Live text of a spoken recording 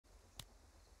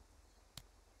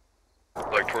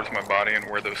towards my body and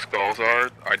where those skulls are.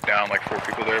 I downed like 4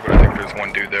 people there, but I think there's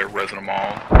one dude there resing them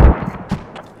all.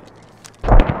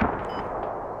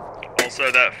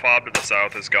 Also, that FOB to the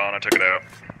south is gone. I took it out.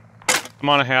 I'm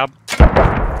on a HAB.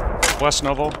 West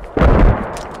Noble.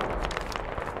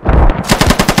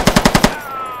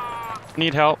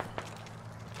 Need help.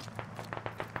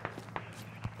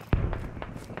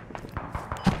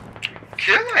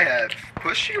 Kill I have.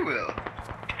 Push you will.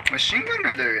 Machine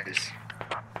gunner there is.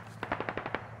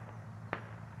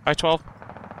 I-12.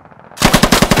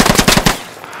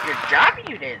 Good job,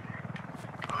 you did.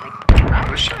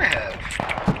 Push I have.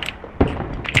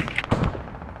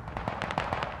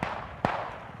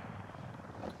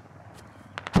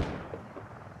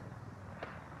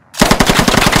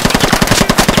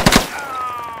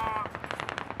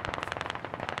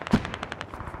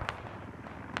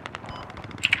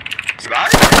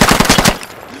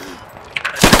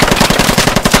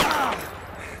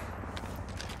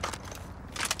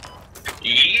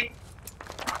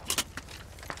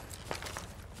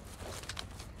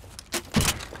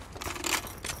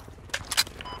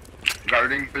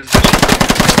 Guarding position.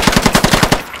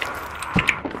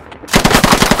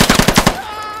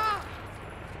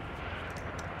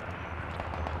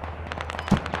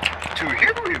 To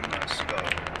here we must go.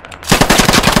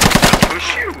 Push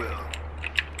you will.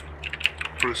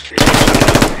 Proceed.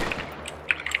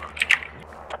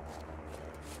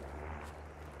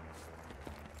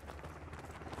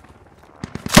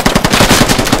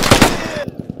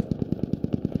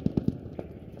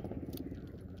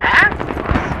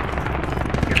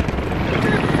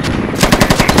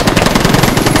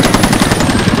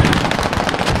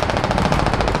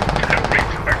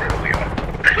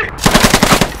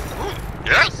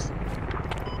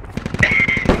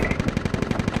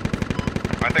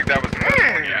 I think that was the best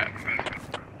one yet.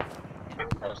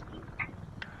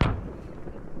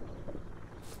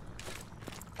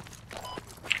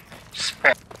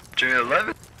 Spot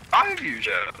J11. 5 you,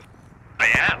 Joe. I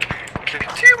am.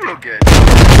 KT will get.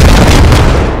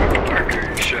 Marker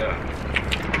you, Joe.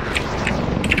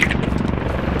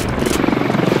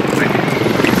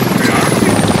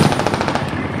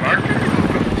 Marker will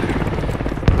go to.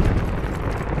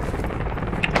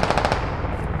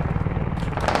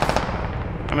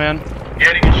 I'm in.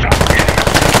 Getting a shot.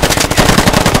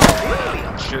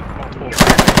 Shit, multiple.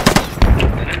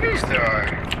 Enemies there are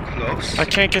close. I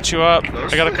can't get you up.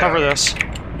 I gotta cover this.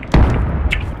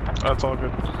 That's all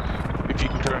good. If you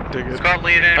can try and dig it.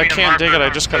 I can't dig it, I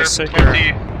just gotta sit here.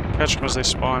 Catch them as they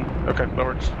spawn. Okay, that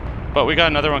works. But we got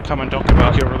another one coming, don't give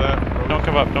up. Over that. Don't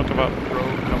give up, don't give up. Row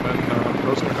coming,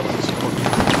 Row's gonna come in and support.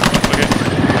 Okay.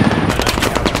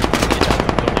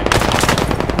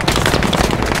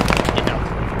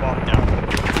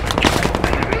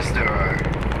 Enemies there are.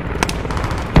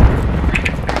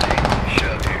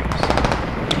 Shelters.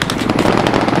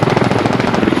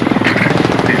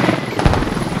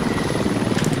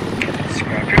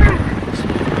 Scrappy.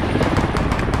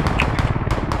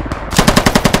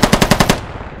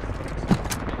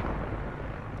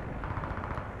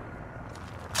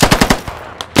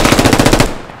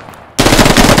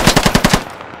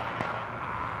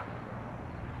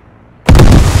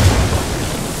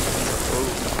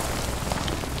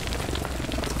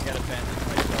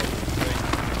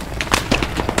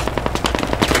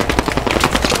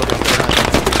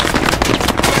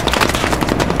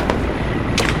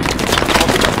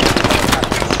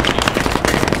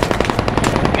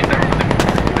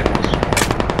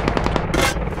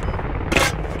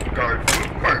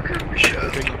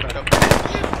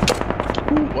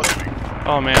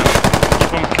 Oh man.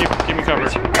 Keep me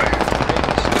covered.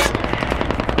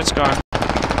 It's gone.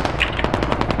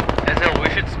 SL, we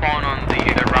should spawn on the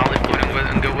rally point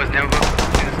and go with Nova.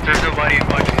 There's nobody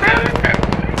watching that.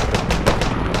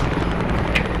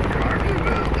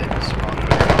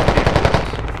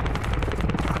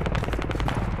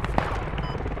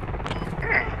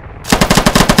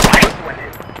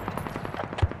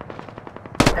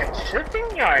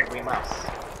 Shooting yard we must.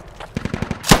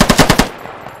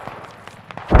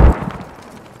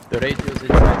 The radios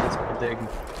inside this building,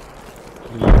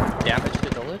 we damaged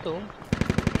it a little.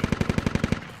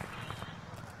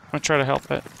 I'm gonna try to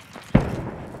help it.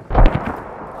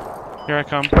 Here I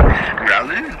come.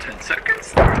 Rally in 10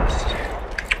 seconds.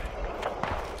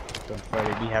 Don't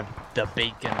worry, we have the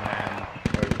bacon man,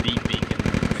 or the bacon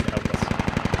man to help us.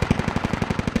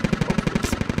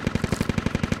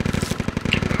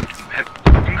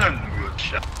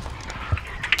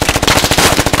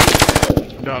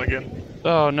 I'm down again.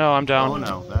 Oh no, I'm down. Oh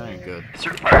no, that ain't good.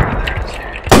 Survivor there is here.